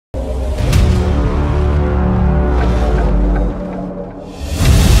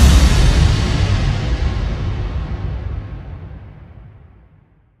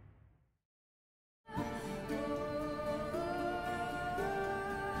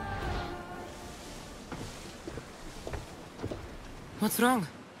What's wrong?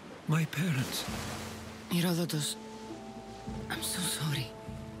 My parents. Herodotus, I'm so sorry.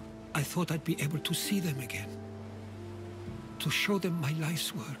 I thought I'd be able to see them again. To show them my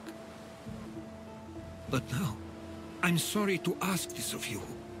life's work. But now, I'm sorry to ask this of you.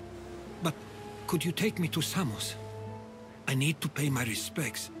 But could you take me to Samos? I need to pay my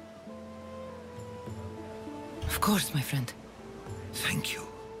respects. Of course, my friend. Thank you.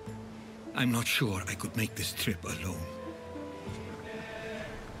 I'm not sure I could make this trip alone.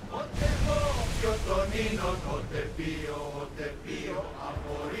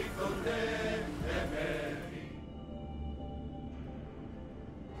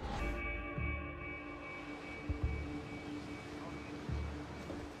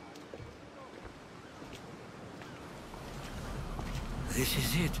 This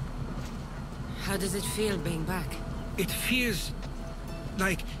is it. How does it feel being back? It feels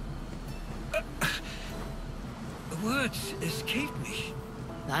like... words escape me.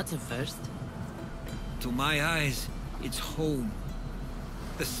 That's a first. To my eyes, it's home.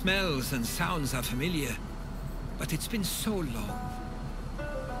 The smells and sounds are familiar, but it's been so long.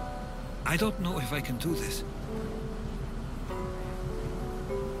 I don't know if I can do this.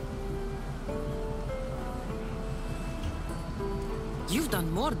 You've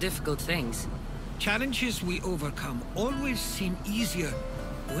done more difficult things. Challenges we overcome always seem easier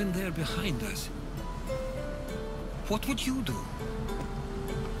when they're behind us. What would you do?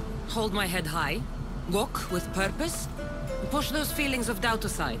 Hold my head high, walk with purpose, and push those feelings of doubt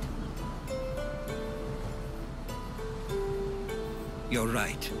aside. You're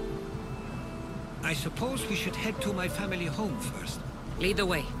right. I suppose we should head to my family home first. Lead the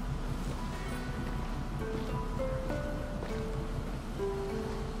way.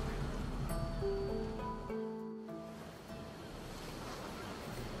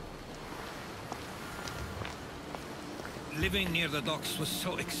 Living near the docks was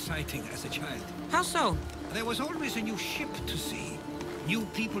so exciting as a child. How so? There was always a new ship to see, new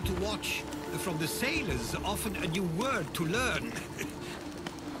people to watch. From the sailors, often a new word to learn.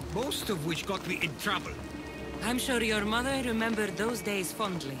 Most of which got me in trouble. I'm sure your mother remembered those days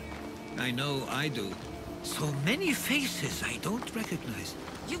fondly. I know I do. So many faces I don't recognize.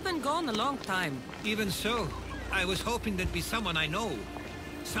 You've been gone a long time. Even so, I was hoping there'd be someone I know.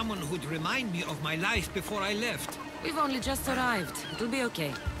 Someone who'd remind me of my life before I left. We've only just arrived. It'll be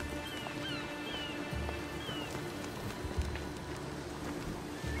okay.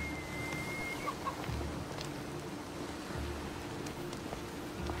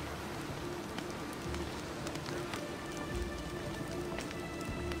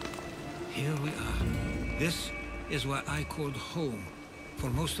 Here we are. This is where I called home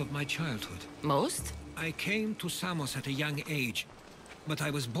for most of my childhood. Most? I came to Samos at a young age, but I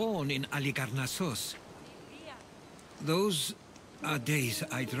was born in Aligarnassos. Those are days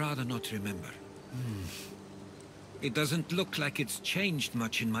I'd rather not remember. It doesn't look like it's changed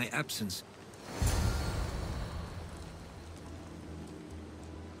much in my absence.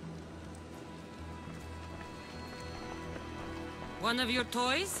 One of your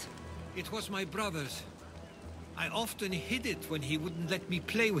toys? It was my brother's. I often hid it when he wouldn't let me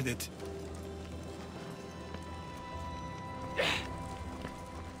play with it.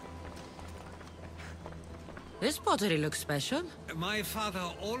 This pottery looks special. My father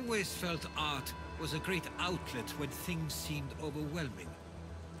always felt art was a great outlet when things seemed overwhelming.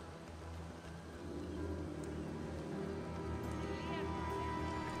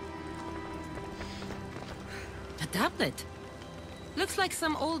 A tablet. Looks like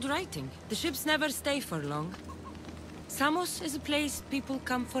some old writing. The ships never stay for long. Samos is a place people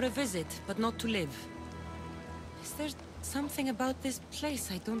come for a visit, but not to live. Is there something about this place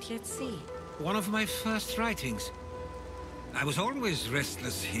I don't yet see? One of my first writings. I was always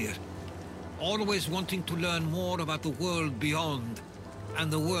restless here. Always wanting to learn more about the world beyond,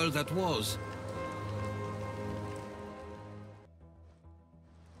 and the world that was.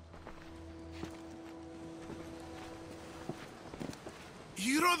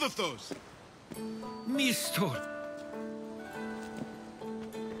 Herodotus! Mistor!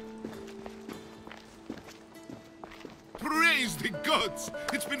 Praise the gods!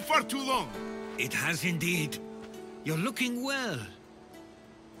 It's been far too long! It has indeed. You're looking well.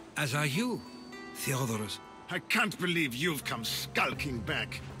 As are you, Theodorus. I can't believe you've come skulking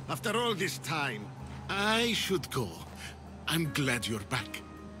back. After all this time, I should go. I'm glad you're back.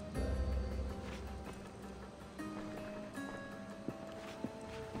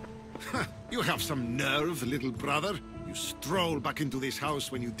 You have some nerve, little brother. You stroll back into this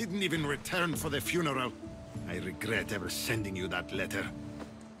house when you didn't even return for the funeral. I regret ever sending you that letter.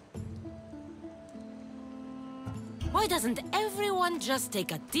 Why doesn't everyone just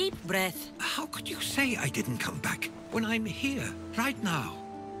take a deep breath? How could you say I didn't come back when I'm here, right now?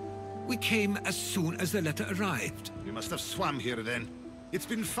 We came as soon as the letter arrived. You must have swum here then. It's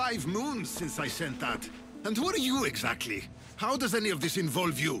been 5 moons since I sent that. And who are you exactly? How does any of this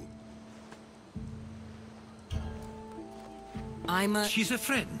involve you? She's a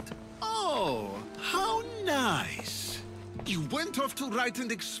friend. Oh, how nice. You went off to write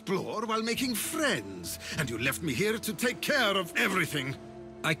and explore while making friends, and you left me here to take care of everything.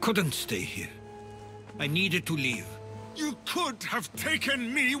 I couldn't stay here. I needed to leave. You could have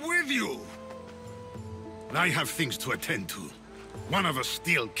taken me with you! I have things to attend to. One of us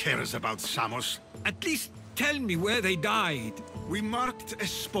still cares about Samos. At least tell me where they died. We marked a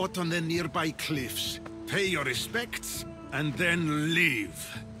spot on the nearby cliffs. Pay your respects, and then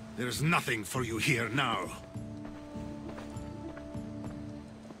leave. There's nothing for you here now.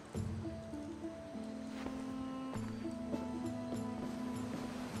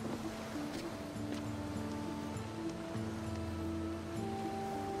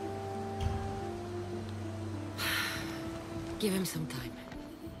 Give him some time.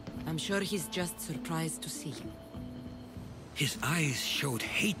 I'm sure he's just surprised to see you. His eyes showed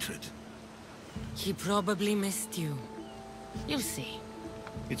hatred. He probably missed you. You'll see.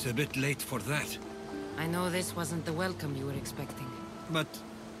 It's a bit late for that. I know this wasn't the welcome you were expecting. But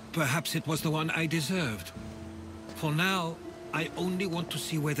perhaps it was the one I deserved. For now, I only want to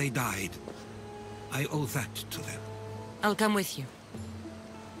see where they died. I owe that to them. I'll come with you.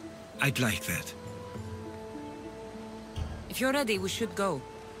 I'd like that. If you're ready, we should go.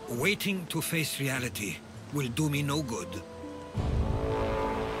 Waiting to face reality will do me no good.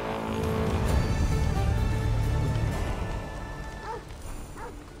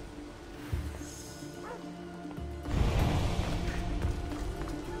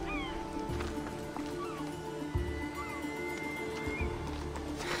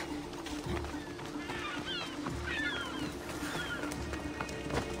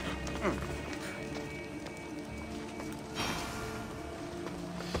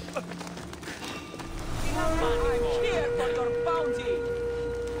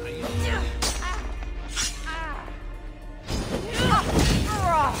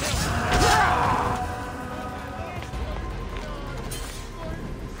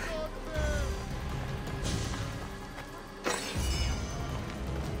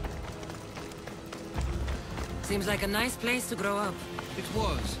 Seems like a nice place to grow up. It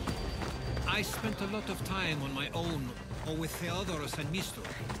was. I spent a lot of time on my own, or with Theodorus and Mistor.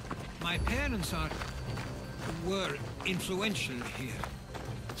 My parents were influential here,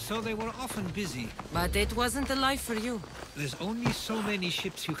 so they were often busy. But it wasn't the life for you. There's only so many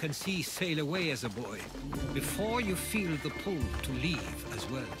ships you can see sail away as a boy, before you feel the pull to leave as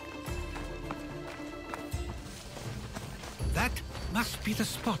well. That must be the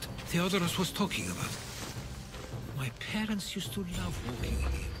spot Theodorus was talking about. My parents used to love walking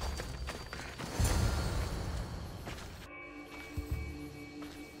here.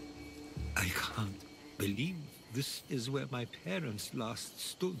 I can't believe this is where my parents last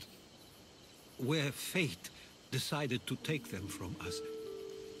stood. Where fate decided to take them from us.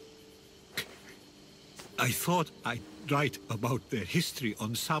 I thought I'd write about their history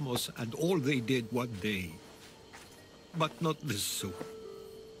on Samos and all they did one day. But not this soon.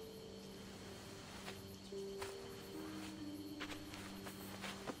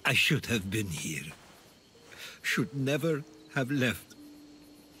 I should have been here. Should never have left.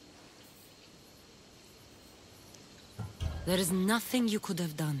 There is nothing you could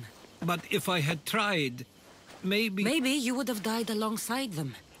have done. But if I had tried, maybe... Maybe you would have died alongside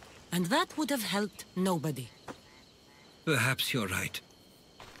them. And that would have helped nobody. Perhaps you're right.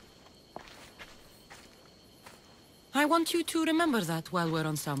 I want you to remember that while we're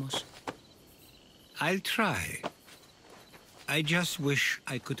on Samos. I'll try. I just wish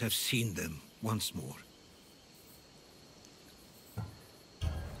I could have seen them once more.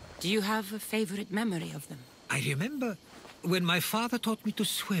 Do you have a favorite memory of them? I remember when my father taught me to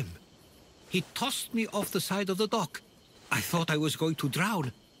swim. He tossed me off the side of the dock. I thought I was going to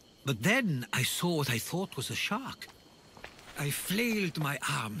drown, but then I saw what I thought was a shark. I flailed my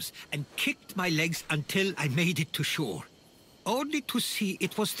arms and kicked my legs until I made it to shore, only to see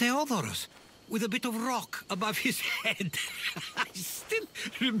it was Theodorus, with a bit of rock above his head. I still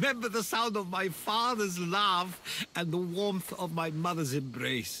remember the sound of my father's laugh and the warmth of my mother's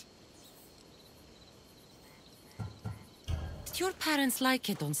embrace. Did your parents like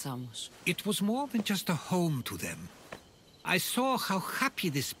it on Samos? It was more than just a home to them. I saw how happy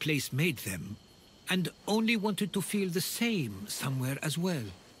this place made them, and only wanted to feel the same somewhere as well.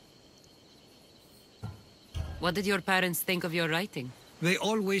 What did your parents think of your writing? They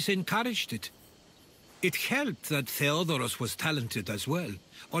always encouraged it. It helped that Theodorus was talented as well,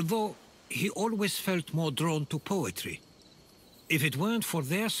 although he always felt more drawn to poetry. If it weren't for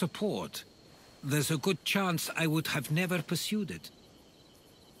their support, there's a good chance I would have never pursued it.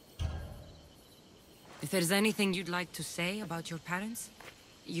 If there's anything you'd like to say about your parents,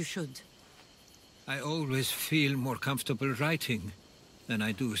 you should. I always feel more comfortable writing than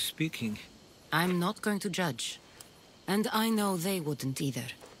I do speaking. I'm not going to judge. And I know they wouldn't either.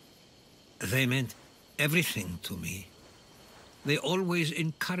 They meant everything to me. They always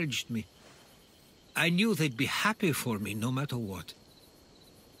encouraged me. I knew they'd be happy for me no matter what.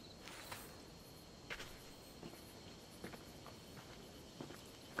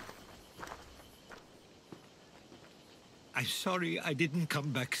 I'm sorry I didn't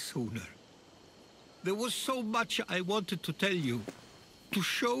come back sooner. There was so much I wanted to tell you, to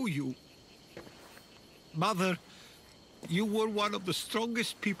show you. Mother, you were one of the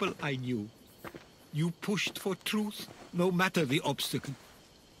strongest people I knew. You pushed for truth, no matter the obstacle.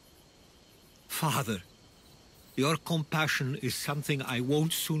 Father, your compassion is something I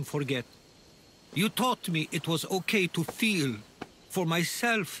won't soon forget. You taught me it was okay to feel, for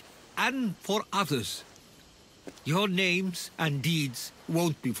myself and for others. Your names and deeds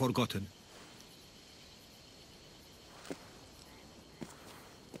won't be forgotten.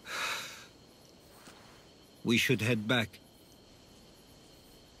 We should head back.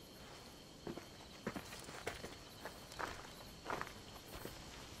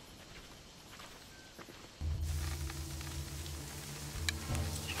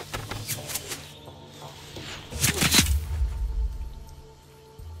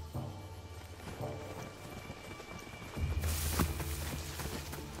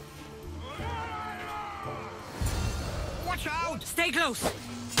 Watch out! Stay close!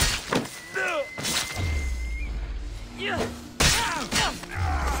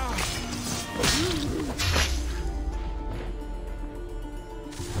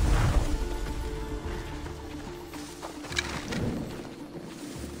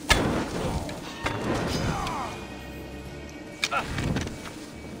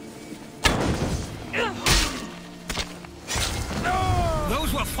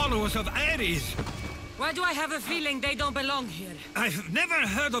 Those were followers of Ares. Why do I have a feeling they don't belong here? I've never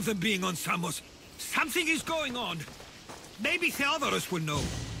heard of them being on Samos. Something is going on. Maybe Theodorus will know.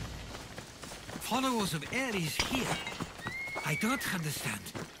 Followers of Ares here? I don't understand.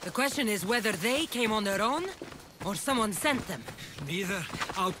 The question is whether they came on their own, or someone sent them. Neither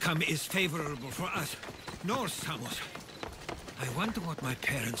outcome is favorable for us, nor Samos. I wonder what my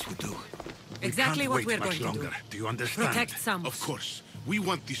parents would do. Exactly what we're going to longer. do. Do you understand? Protect Samos. Of course. We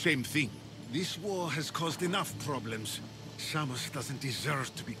want the same thing. This war has caused enough problems. Samos doesn't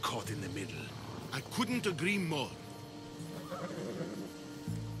deserve to be caught in the middle. I couldn't agree more.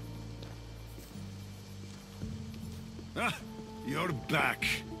 Ah, you're back.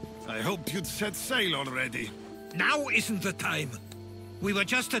 I hoped you'd set sail already. Now isn't the time. We were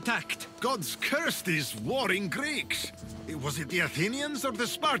just attacked. God's cursed these warring Greeks. Was it the Athenians or the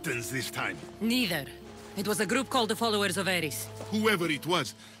Spartans this time? Neither. It was a group called the Followers of Ares. Whoever it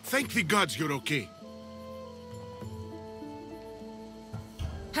was, thank the gods you're okay.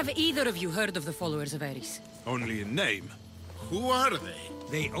 Have either of you heard of the Followers of Ares? Only in name. Who are they?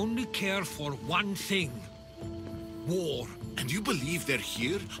 They only care for one thing. War. And you believe they're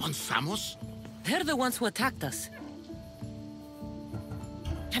here, on Samos? They're the ones who attacked us.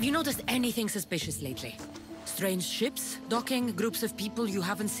 Have you noticed anything suspicious lately? Strange ships, docking, groups of people you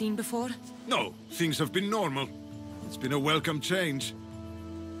haven't seen before? No, things have been normal. It's been a welcome change.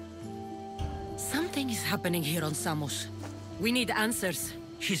 Something is happening here on Samos. We need answers.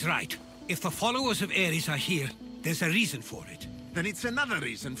 She's right. If the followers of Ares are here, there's a reason for it. Then it's another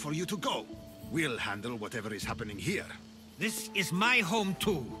reason for you to go. We'll handle whatever is happening here. This is my home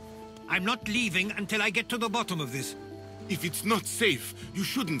too. I'm not leaving until I get to the bottom of this. If it's not safe, you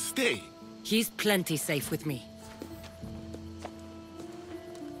shouldn't stay. He's plenty safe with me.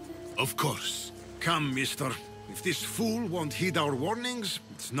 Of course. Come, mister. If this fool won't heed our warnings,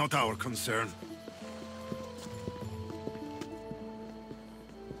 it's not our concern.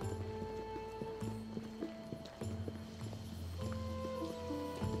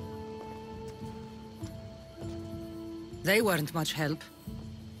 They weren't much help.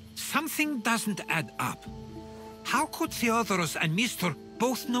 Something doesn't add up. How could Theodorus and Mr.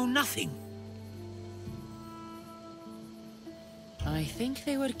 both know nothing? I think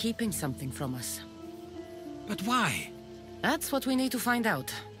they were keeping something from us. But why? That's what we need to find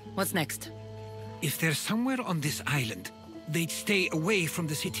out. What's next? If they're somewhere on this island, they'd stay away from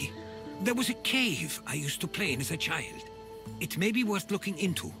the city. There was a cave I used to play in as a child. It may be worth looking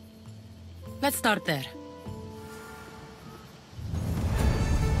into. Let's start there.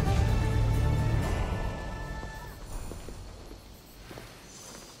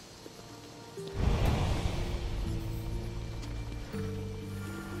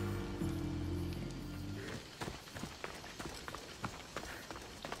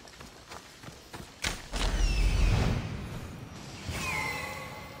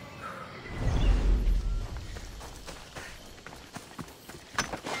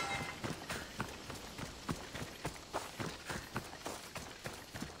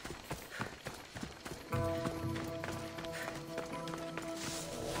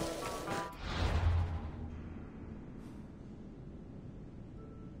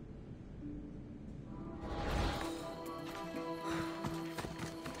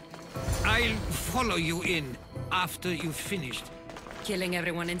 I'll follow you in after you've finished. Killing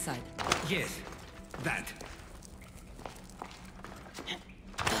everyone inside. Yes, that.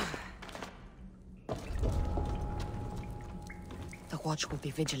 The watch will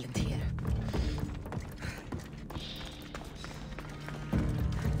be vigilant here.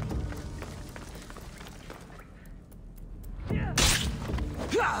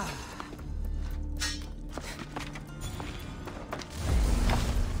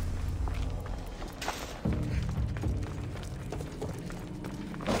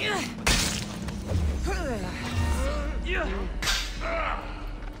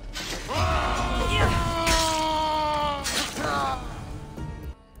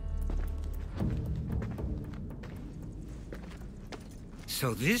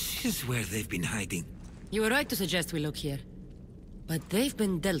 So this is where they've been hiding. You were right to suggest we look here. But they've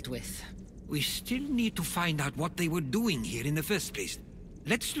been dealt with. We still need to find out what they were doing here in the first place.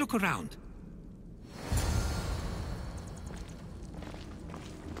 Let's look around.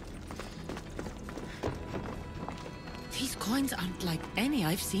 These coins aren't like any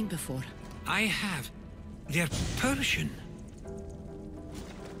I've seen before. I have. They're Persian.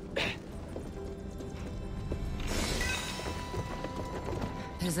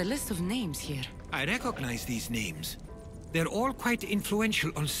 There's a list of names here. I recognize these names. They're all quite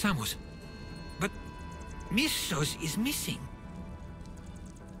influential on Samos. But Missos is missing.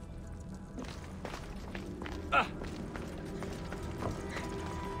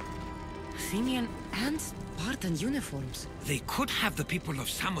 Athenian and Spartan uniforms. They could have the people of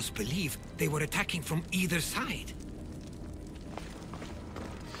Samos believe they were attacking from either side.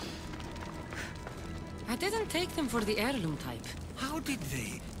 I didn't take them for the heirloom type. How did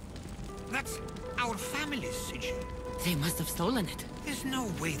they? That's our family's sigil. They must have stolen it. There's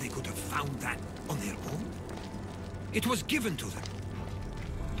no way they could have found that on their own. It was given to them.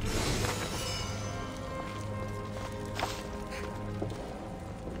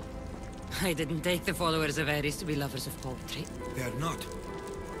 I didn't take the followers of Ares to be lovers of poetry. They're not.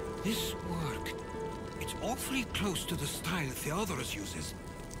 This work, it's awfully close to the style Theodorus uses.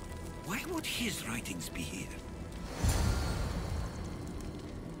 Why would his writings be here?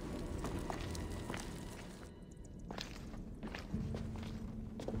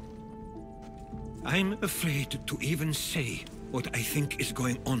 I'm afraid to even say what I think is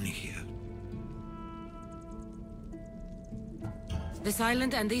going on here. This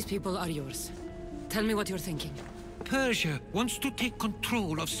island and these people are yours. Tell me what you're thinking. Persia wants to take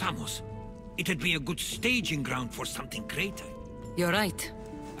control of Samos. It'd be a good staging ground for something greater. You're right.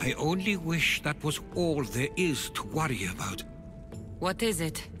 I only wish that was all there is to worry about. What is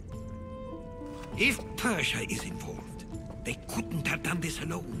it? If Persia is involved, they couldn't have done this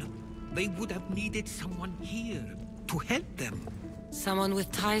alone. They would have needed someone here to help them. Someone with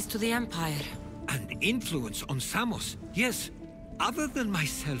ties to the Empire. And influence on Samos, yes. Other than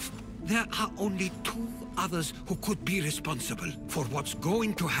myself, there are only two others who could be responsible for what's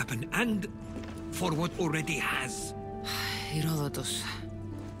going to happen and for what already has. Herodotus.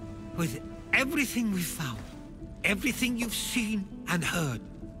 With everything we've found, everything you've seen and heard,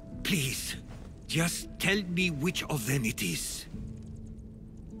 please, just tell me which of them it is.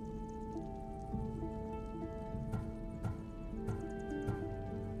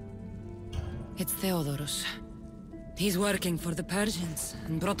 It's Theodorus. He's working for the Persians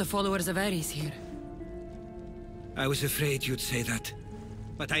and brought the followers of Ares here. I was afraid you'd say that,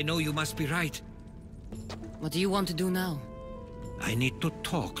 but I know you must be right. What do you want to do now? I need to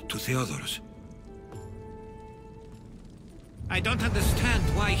talk to Theodorus. I don't understand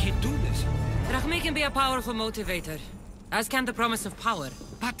why he'd do this. Drachmi can be a powerful motivator, as can the promise of power.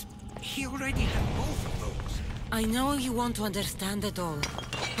 But he already had both of those. I know you want to understand it all,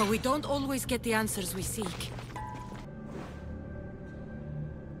 but we don't always get the answers we seek.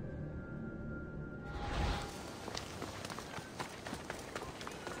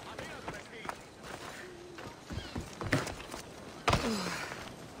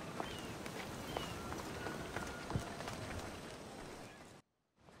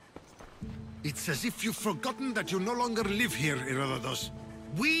 It's as if you've forgotten that you no longer live here, Herodotus.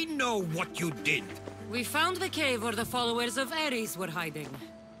 We know what you did. We found the cave where the followers of Ares were hiding.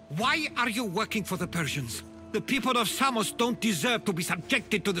 Why are you working for the Persians? The people of Samos don't deserve to be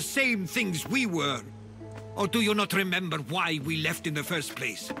subjected to the same things we were. Or do you not remember why we left in the first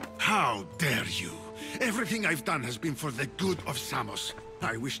place? How dare you? Everything I've done has been for the good of Samos.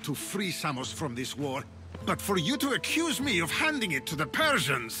 I wish to free Samos from this war. But for you to accuse me of handing it to the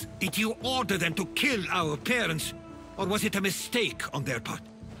Persians... Did you order them to kill our parents? Or was it a mistake on their part?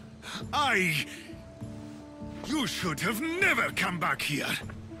 You should have never come back here!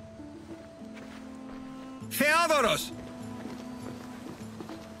 Theodoros!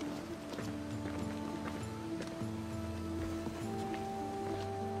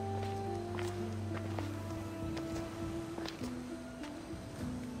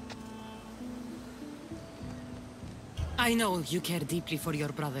 I know you care deeply for your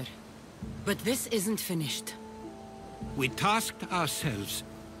brother, but this isn't finished. We tasked ourselves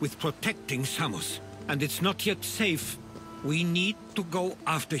with protecting Samos, and it's not yet safe. We need to go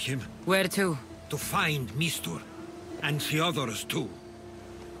after him. Where to? To find Mistur, and Theodorus too.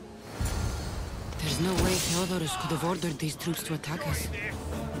 There's no way Theodorus could have ordered these troops to attack us.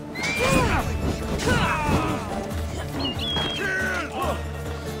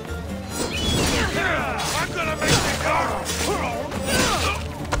 I'm gonna make it go!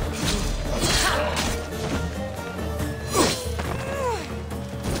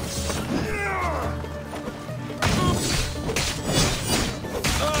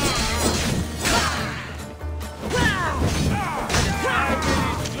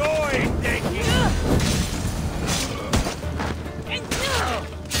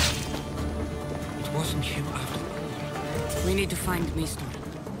 It wasn't him after all. We need to find Mistur.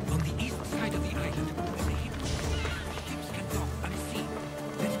 On the east side of the island, there's a hidden ships can dock unseen.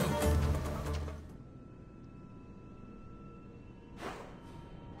 Let's go.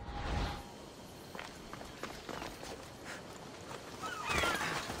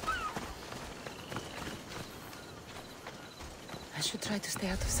 I should try to stay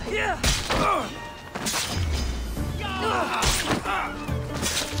out of sight.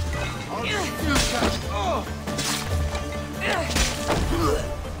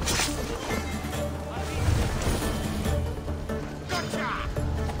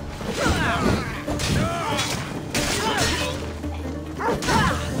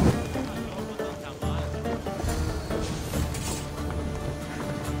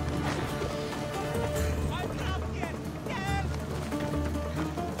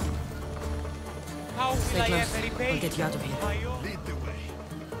 Stay close. I'll get you out of here. Lead the way.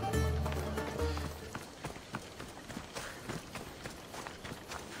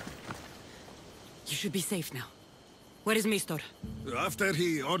 You should be safe now. Where is Mistur? After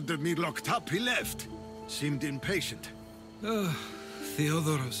he ordered me locked up, he left. Seemed impatient.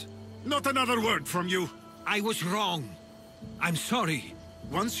 Theodorus. Not another word from you. I was wrong. I'm sorry.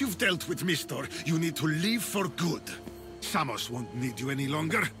 Once you've dealt with Mistor, you need to leave for good. Samos won't need you any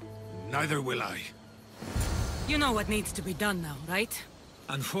longer. Neither will I. You know what needs to be done now, right?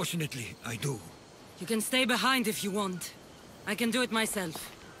 Unfortunately, I do. You can stay behind if you want. I can do it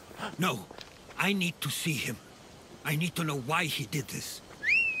myself. No, I need to see him. I need to know why he did this.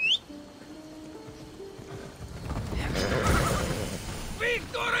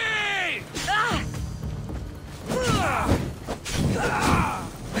 Victory!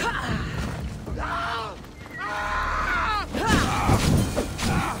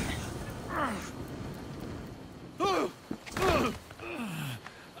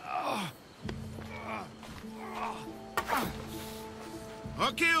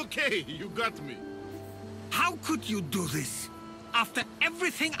 Okay, you got me. How could you do this? After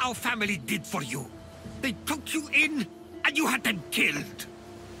everything our family did for you. They took you in, and you had them killed.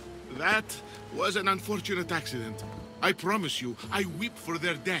 That was an unfortunate accident. I promise you, I weep for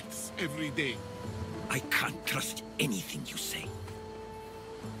their deaths every day. I can't trust anything you say.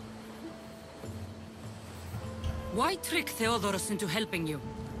 Why trick Theodorus into helping you?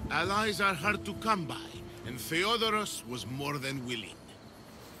 Allies are hard to come by, and Theodorus was more than willing.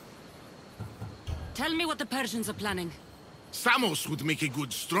 Tell me what the Persians are planning. Samos would make a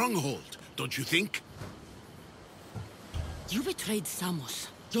good stronghold, don't you think? You betrayed Samos,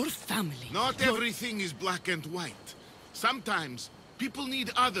 your family. Not everything is black and white. Sometimes, people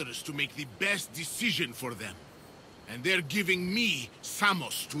need others to make the best decision for them. And they're giving me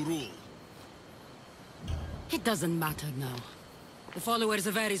Samos to rule. It doesn't matter now. The followers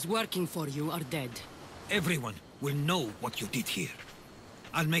of Ares working for you are dead. Everyone will know what you did here.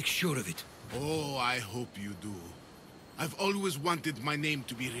 I'll make sure of it. Oh, I hope you do. I've always wanted my name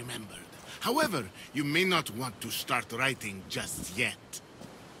to be remembered. However, you may not want to start writing just yet.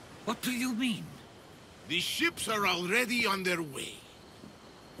 What do you mean? The ships are already on their way.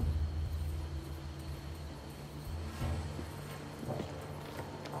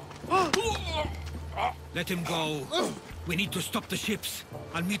 Let him go. We need to stop the ships.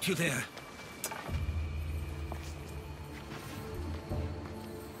 I'll meet you there.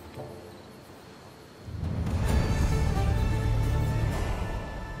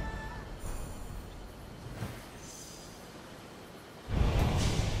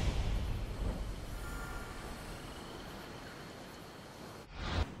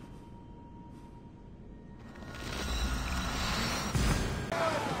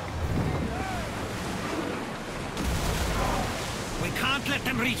 Can't let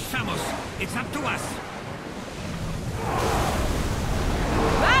them reach Samos. It's up to us.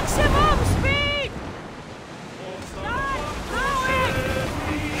 Maximum speed! Start throwing!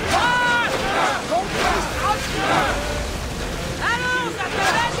 Fire! Don't waste archers! Arrows at the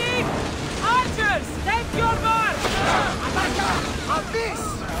ready! Archers, take your mark! Attacker! Abyss!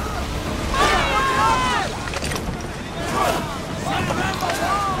 Fire!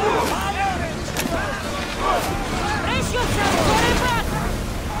 Brace yourself for impact!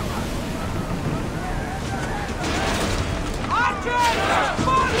 Archers!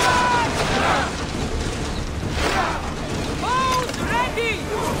 Forward! Bows ready!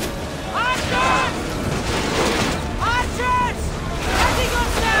 Archers! Archers! Ready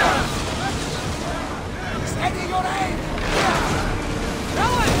yourselves! Steady your aim!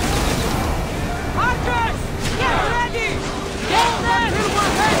 Rowers! Archers! Get ready! Get there!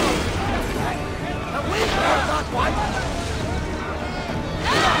 We're ready! The wind will not wipe!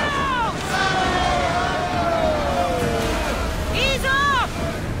 Ease up!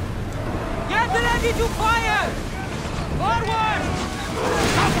 Get ready to fire! Forward!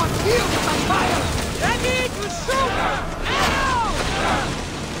 Someone deal with the fire! Ready to shoot! Arrow!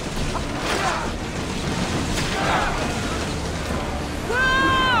 Go!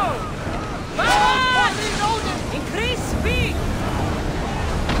 Fire! Increase speed!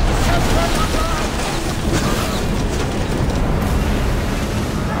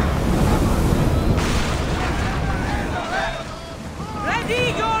 Ready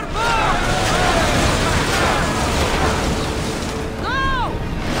your bow! Go!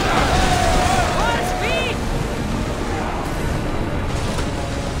 More speed!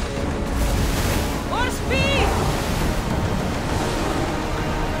 More speed!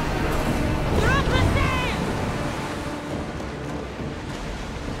 Drop the sail!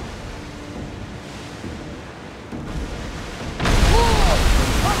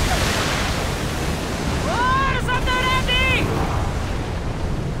 Oars at the ready!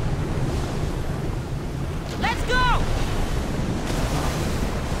 Let's go!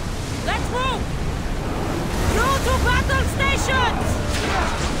 Let's move! Through to battle stations!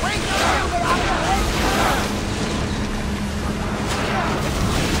 Wait till we're out of range!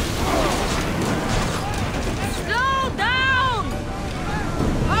 Slow down!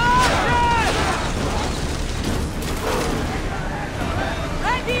 Archers!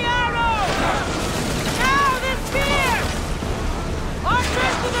 Ready arrow! Now the spear!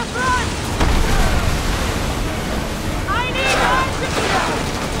 Archers to the front! I need archers!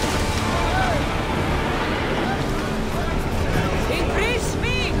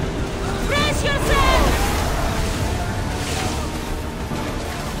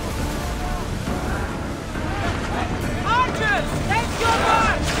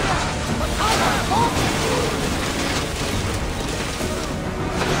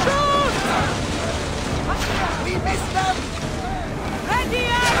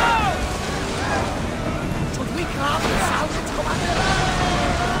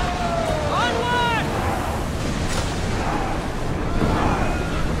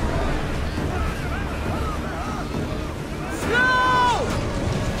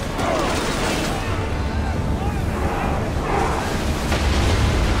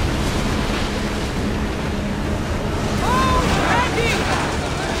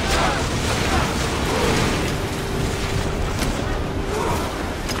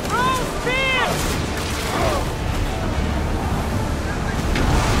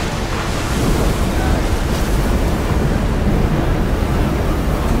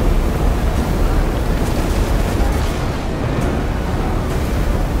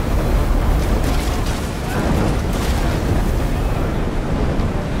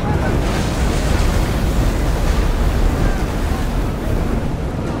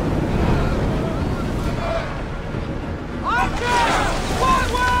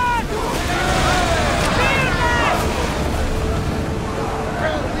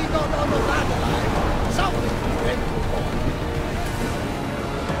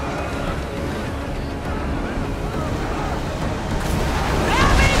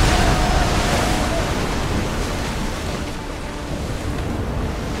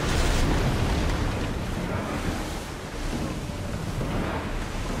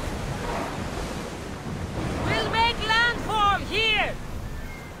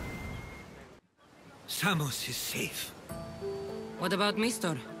 Samos is safe. What about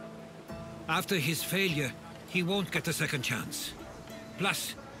Mistor? After his failure, he won't get a second chance.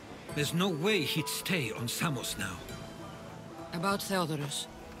 Plus, there's no way he'd stay on Samos now. About Theodorus.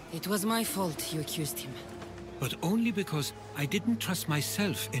 It was my fault you accused him. But only because I didn't trust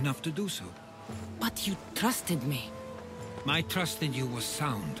myself enough to do so. But you trusted me. My trust in you was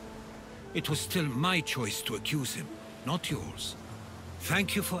sound. It was still my choice to accuse him, not yours.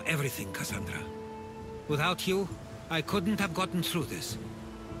 Thank you for everything, Cassandra. Without you, I couldn't have gotten through this.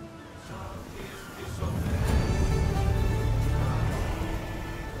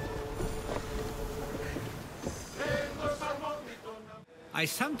 I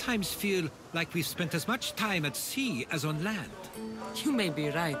sometimes feel like we've spent as much time at sea as on land. You may be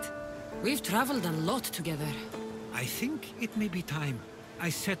right. We've traveled a lot together. I think it may be time I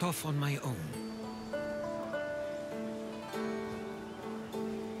set off on my own.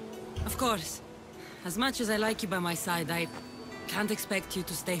 Of course. As much as I like you by my side, I can't expect you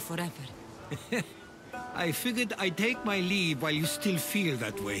to stay forever. I figured I'd take my leave while you still feel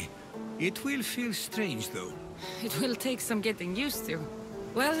that way. It will feel strange, though. It will take some getting used to.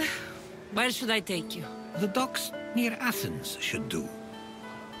 Well, where should I take you? The docks near Athens should do.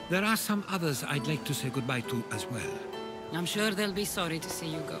 There are some others I'd like to say goodbye to as well. I'm sure they'll be sorry to see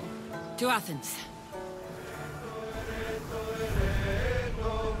you go. To Athens.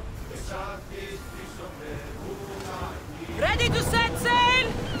 Ready to set sail!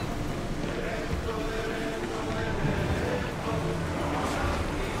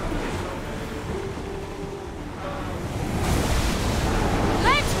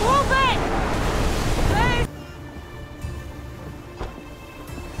 Let's move it! Let's...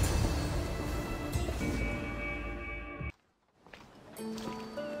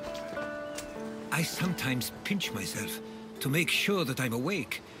 I sometimes pinch myself to make sure that I'm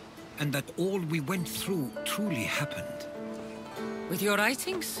awake, and that all we went through truly happened. With your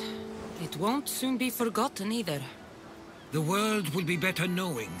writings, it won't soon be forgotten either. The world will be better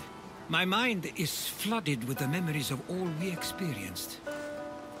knowing. My mind is flooded with the memories of all we experienced.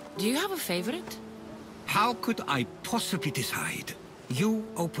 Do you have a favorite? How could I possibly decide? You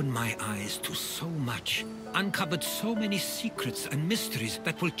opened my eyes to so much, uncovered so many secrets and mysteries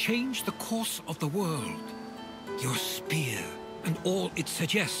that will change the course of the world. Your spear, and all it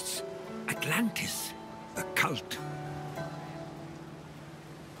suggests. Atlantis, a cult.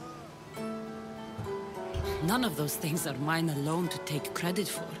 None of those things are mine alone to take credit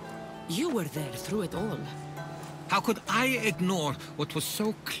for. You were there through it all. How could I ignore what was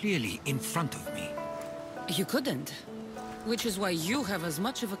so clearly in front of me? You couldn't. Which is why you have as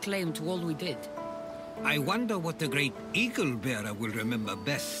much of a claim to all we did. I wonder what the great Eagle Bearer will remember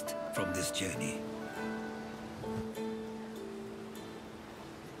best from this journey.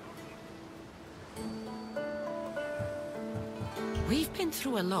 We've been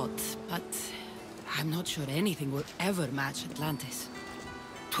through a lot, but I'm not sure anything will ever match Atlantis.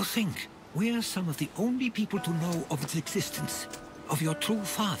 To think, we're some of the only people to know of its existence, of your true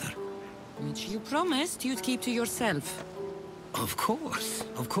father. Which you promised you'd keep to yourself. Of course,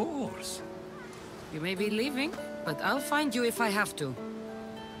 of course. You may be leaving, but I'll find you if I have to.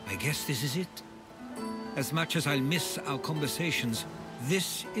 I guess this is it. As much as I'll miss our conversations,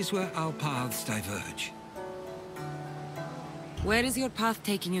 this is where our paths diverge. Where is your path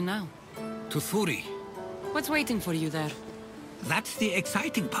taking you now? To Thuri. What's waiting for you there? That's the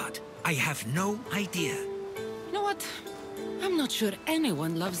exciting part. I have no idea. You know what? I'm not sure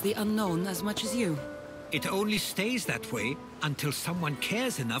anyone loves the unknown as much as you. It only stays that way until someone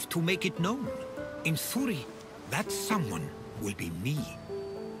cares enough to make it known. In Thuri, that someone will be me.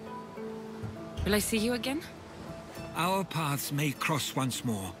 Will I see you again? Our paths may cross once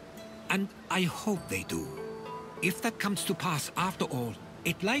more, and I hope they do. If that comes to pass after all,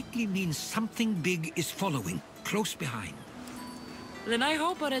 it likely means something big is following, close behind. Then I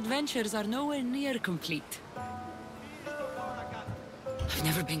hope our adventures are nowhere near complete. I've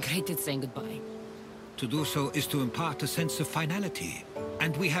never been great at saying goodbye. To do so is to impart a sense of finality,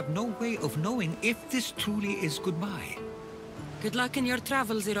 and we have no way of knowing if this truly is goodbye. Good luck in your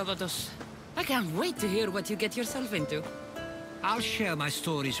travels, Herodotus. I can't wait to hear what you get yourself into. I'll share my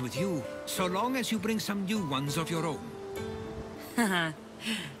stories with you, so long as you bring some new ones of your own. Haha,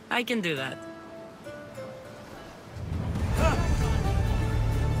 I can do that.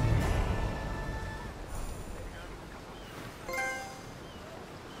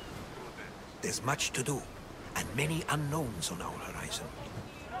 There's much to do, and many unknowns on our horizon.